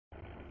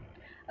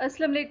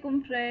Assalamu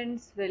alaikum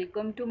friends,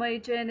 welcome to my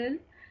channel.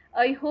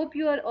 I hope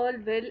you are all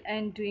well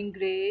and doing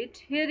great.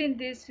 Here in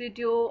this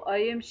video I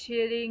am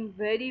sharing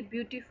very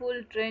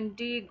beautiful,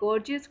 trendy,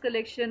 gorgeous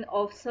collection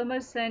of summer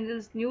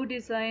sandals, new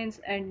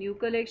designs and new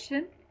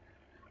collection.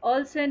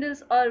 All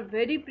sandals are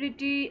very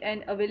pretty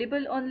and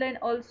available online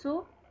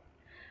also.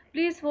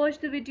 Please watch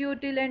the video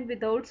till end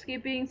without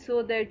skipping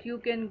so that you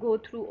can go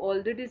through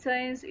all the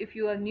designs. If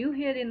you are new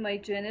here in my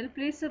channel,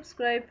 please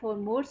subscribe for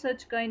more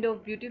such kind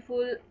of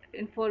beautiful,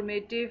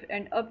 informative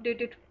and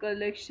updated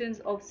collections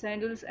of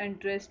sandals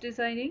and dress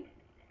designing.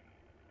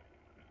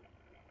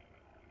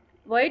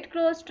 White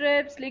cross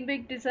strap, sling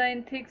back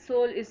design, thick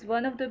sole is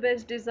one of the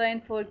best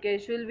design for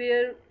casual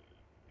wear.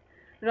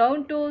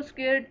 Round toe,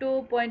 square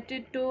toe,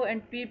 pointed toe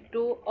and peep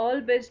toe, all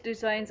best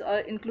designs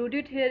are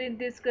included here in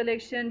this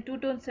collection.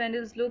 Two-tone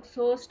sandals look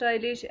so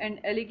stylish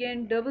and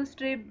elegant. Double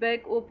strap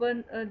back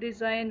open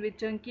design with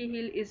chunky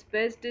heel is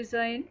best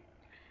design.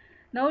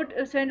 Now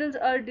sandals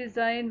are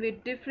designed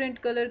with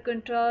different color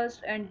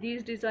contrast and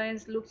these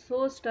designs look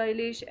so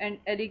stylish and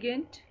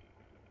elegant.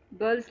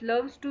 Girls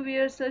loves to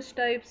wear such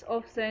types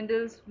of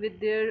sandals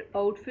with their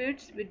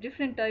outfits, with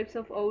different types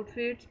of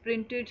outfits.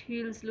 Printed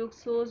heels look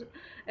so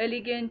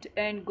elegant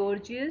and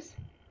gorgeous.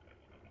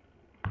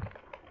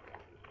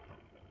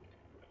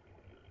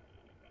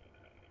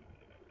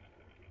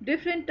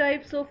 Different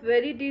types of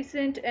very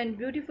decent and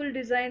beautiful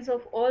designs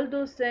of all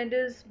those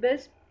sandals,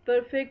 best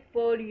perfect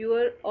for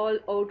your all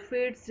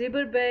outfits.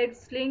 Zipper bags,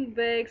 sling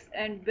bags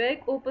and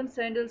back open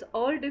sandals,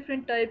 all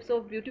different types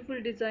of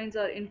beautiful designs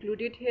are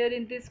included here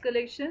in this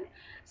collection.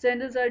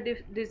 Sandals are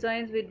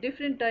designs with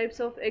different types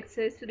of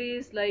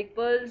accessories like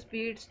pearls,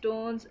 beads,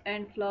 stones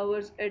and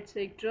flowers,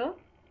 etc.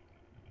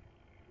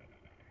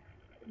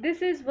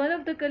 This is one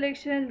of the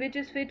collection which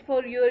is fit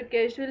for your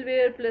casual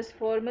wear plus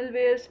formal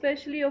wear,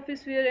 especially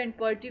office wear and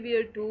party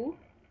wear too.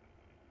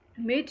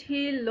 Mid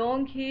heel,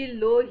 long heel,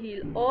 low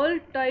heel, all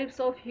types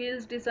of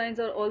heels designs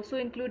are also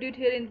included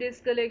here in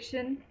this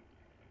collection.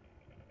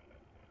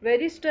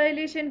 Very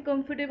stylish and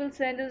comfortable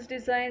sandals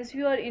designs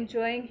you are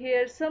enjoying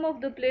here. Some of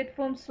the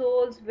platform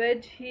soles,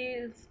 wedge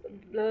heels,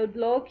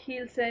 block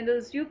heel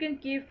sandals you can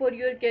keep for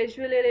your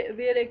casual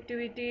wear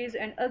activities,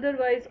 and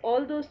otherwise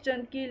all those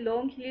chunky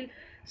long heel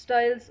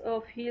styles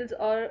of heels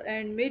are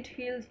and mid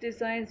heels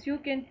designs you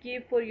can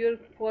keep for your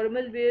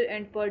formal wear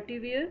and party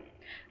wear.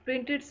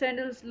 Printed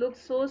sandals look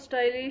so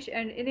stylish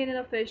and in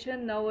a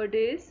fashion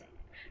nowadays.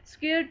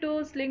 Square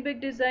toe,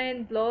 slingback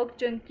design, block,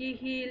 chunky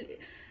heel,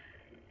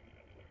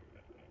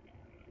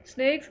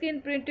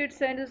 snakeskin printed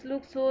sandals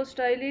look so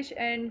stylish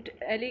and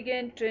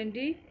elegant,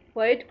 trendy.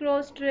 White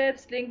cross strap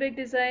slingback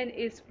design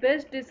is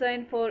best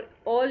design for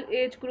all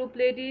age group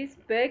ladies.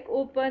 Back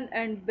open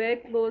and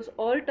back close,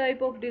 all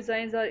type of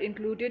designs are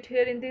included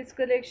here in this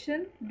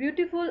collection.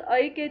 Beautiful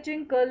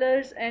eye-catching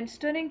colors and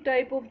stunning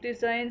type of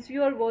designs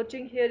you are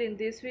watching here in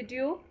this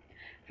video.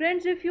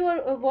 Friends, if you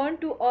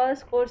want to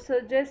ask or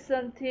suggest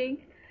something,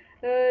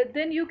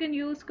 then you can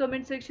use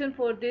comment section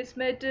for this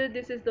matter.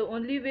 This is the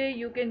only way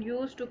you can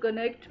use to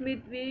connect with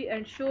me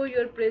and show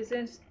your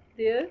presence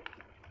there.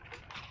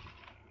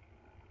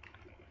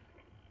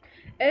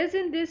 As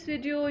in this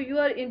video you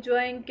are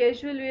enjoying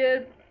casual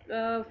wear,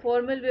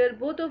 formal wear,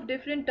 both of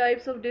different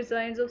types of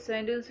designs of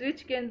sandals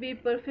which can be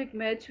perfect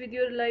match with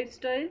your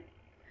lifestyle.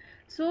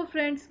 So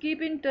friends,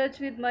 keep in touch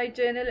with my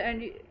channel,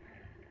 and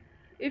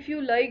if you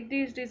like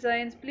these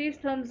designs, please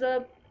thumbs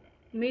up,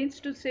 means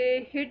to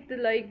say hit the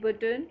like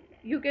button.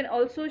 You can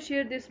also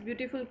share this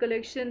beautiful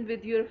collection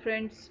with your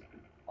friends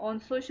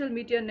on social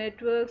media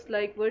networks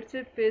like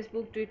WhatsApp,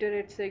 Facebook, Twitter,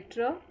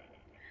 etc.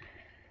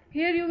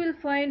 Here you will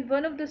find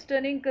one of the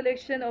stunning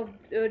collection of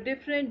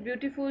different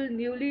beautiful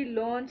newly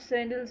launched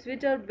sandals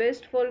which are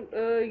best for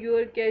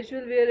your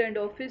casual wear and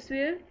office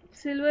wear.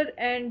 Silver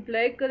and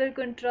black color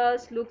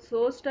contrast look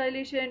so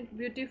stylish and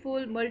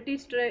beautiful.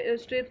 Multi-strip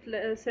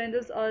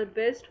sandals are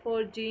best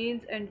for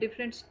jeans and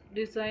different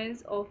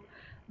designs of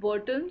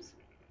bottoms.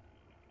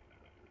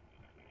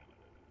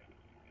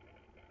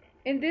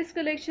 In this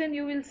collection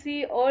you will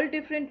see all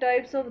different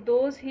types of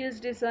those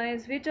heels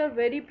designs which are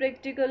very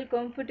practical,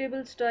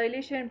 comfortable,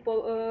 stylish and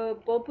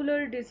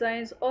popular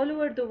designs all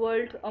over the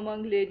world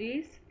among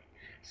ladies.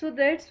 So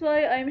that's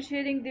why I'm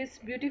sharing this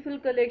beautiful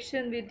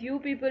collection with you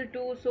people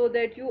too, so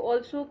that you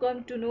also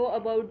come to know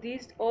about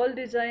these all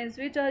designs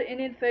which are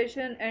in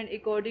fashion and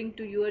according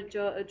to your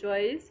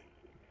choice.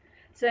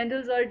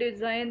 Sandals are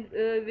designed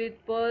with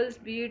pearls,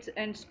 beads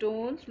and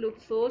stones, look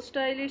so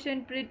stylish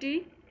and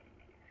pretty.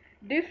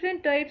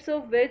 Different types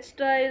of wedge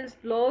styles,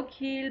 block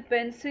heel,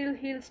 pencil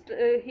heels,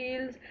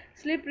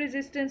 slip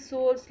resistant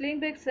soles,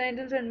 slingback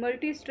sandals and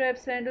multi-strap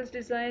sandals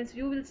designs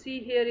you will see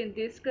here in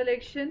this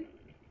collection.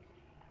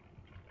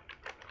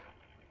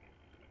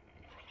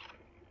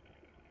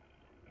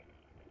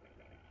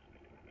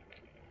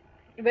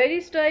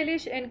 Very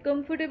stylish and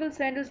comfortable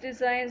sandals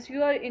designs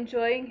you are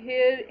enjoying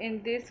here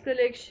in this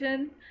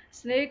collection.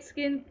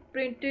 Snakeskin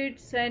printed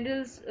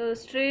sandals,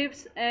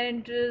 straps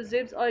and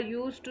zips are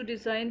used to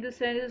design the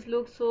sandals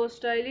look so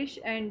stylish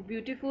and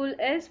beautiful.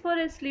 As far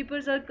as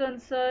slippers are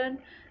concerned,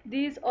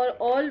 These are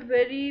all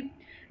very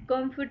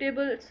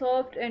comfortable,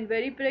 soft and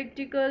very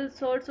practical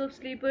sorts of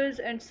slippers,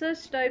 and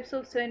such types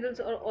of sandals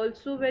are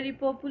also very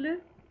popular.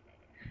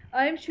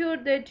 I am sure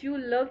that you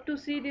love to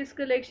see this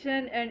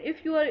collection, and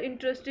if you are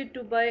interested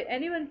to buy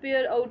any one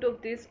pair out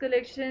of this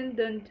collection,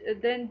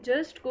 then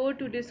just go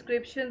to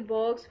description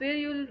box where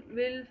you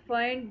will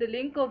find the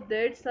link of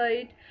that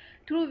site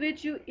through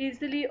which you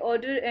easily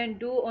order and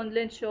do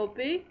online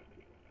shopping.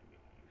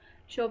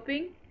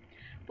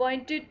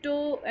 Pointed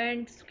toe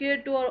and square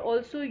toe are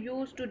also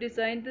used to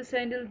design the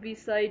sandal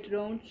beside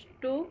round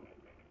toe.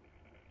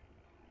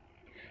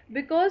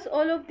 Because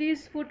all of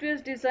these footwear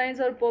designs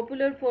are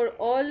popular for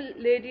all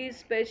ladies,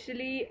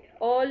 especially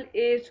all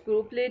age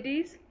group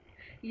ladies,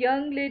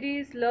 young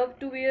ladies love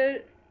to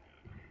wear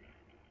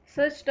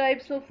such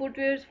types of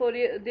footwear for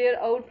their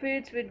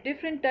outfits with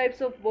different types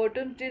of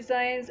bottom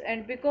designs,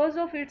 and because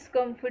of its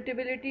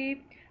comfortability,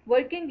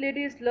 working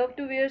ladies love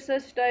to wear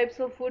such types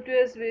of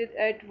footwear with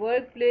at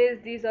workplace.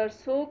 These are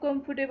so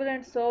comfortable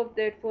and soft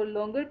that for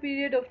longer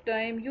period of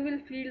time you will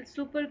feel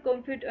super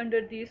comfort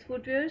under these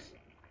footwears.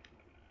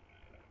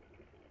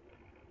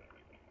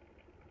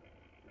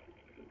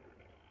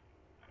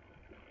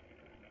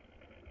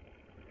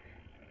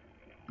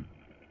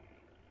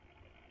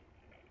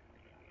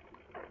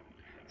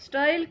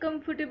 Style,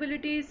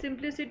 comfortability,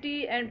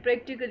 simplicity and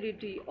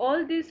practicality.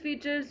 All these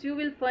features you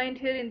will find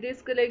here in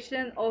this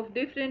collection of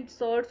different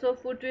sorts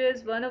of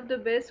footwears. One of the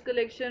best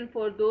collection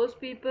for those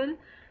people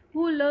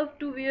who love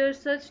to wear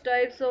such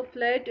types of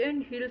flat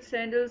and heel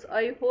sandals.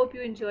 I hope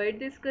you enjoyed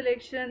this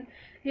collection.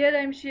 Here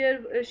I am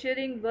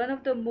sharing one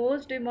of the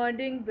most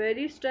demanding,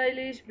 very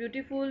stylish,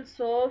 beautiful,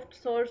 soft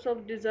sorts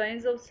of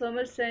designs of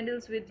summer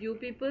sandals with you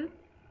people.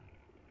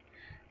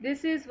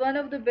 This is one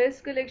of the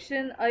best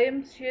collection I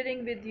am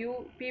sharing with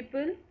you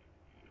people.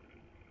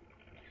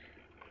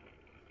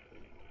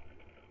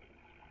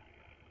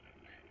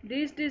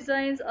 These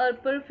designs are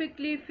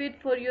perfectly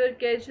fit for your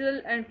casual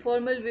and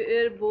formal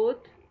wear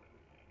both.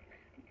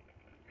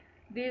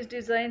 These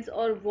designs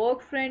are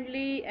walk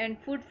friendly and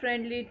foot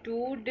friendly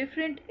too.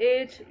 Different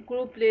age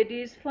group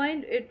ladies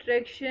find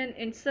attraction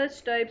in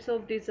such types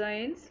of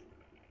designs.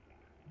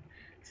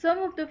 Some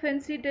of the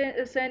fancy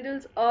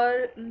sandals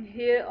are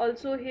here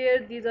also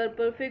here. These are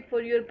perfect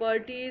for your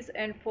parties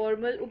and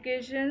formal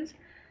occasions.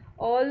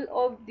 All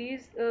of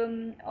these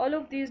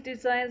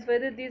designs,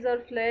 whether these are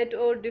flat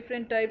or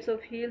different types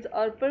of heels,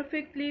 are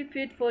perfectly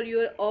fit for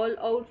your all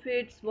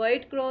outfits.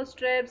 White cross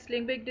straps,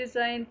 slingback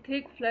design,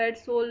 thick flat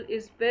sole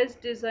is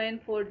best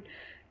design for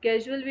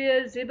casual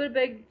wear. Zipper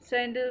back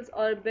sandals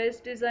are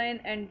best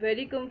design and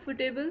very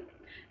comfortable.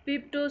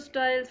 Peep toe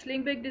style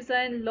slingback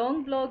design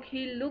long block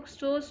heel looks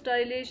so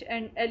stylish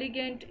and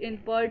elegant in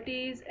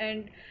parties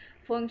and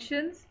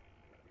functions.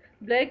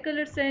 Black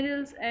color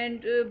sandals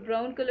and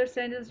brown color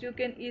sandals you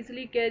can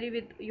easily carry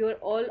with your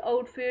all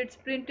outfits.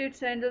 Printed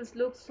sandals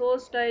look so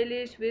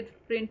stylish with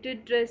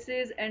printed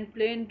dresses and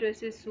plain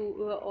dresses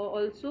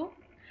also.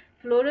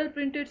 Floral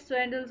printed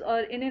sandals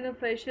are in a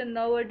fashion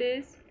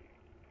nowadays.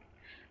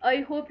 I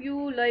hope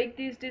you like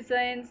these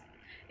designs.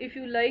 If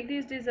you like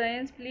these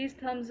designs, please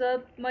thumbs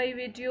up my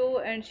video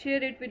and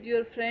share it with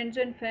your friends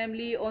and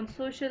family on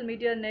social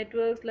media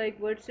networks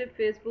like WhatsApp,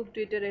 Facebook,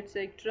 Twitter,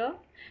 etc.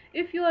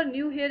 If you are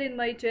new here in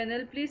my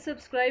channel, please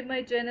subscribe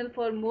my channel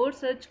for more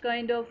such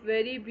kind of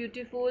very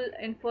beautiful,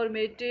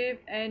 informative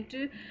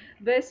and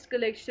best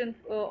collection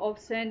of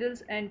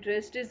sandals and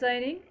dress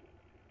designing.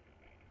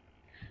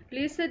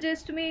 Please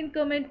suggest me in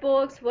comment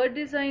box what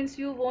designs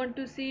you want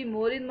to see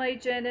more in my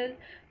channel.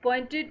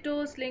 Pointed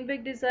toe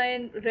slingback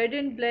design, red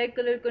and black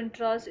color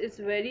contrast is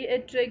very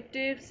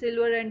attractive.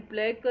 Silver and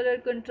black color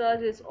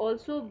contrast is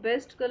also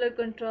best color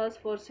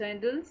contrast for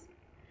sandals.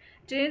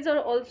 Chains are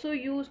also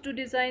used to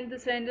design the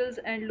sandals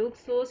and look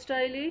so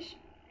stylish.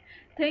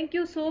 Thank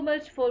you so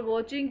much for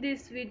watching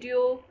this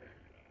video.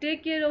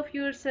 Take care of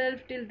yourself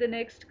till the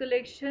next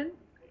collection.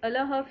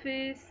 Allah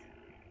Hafiz.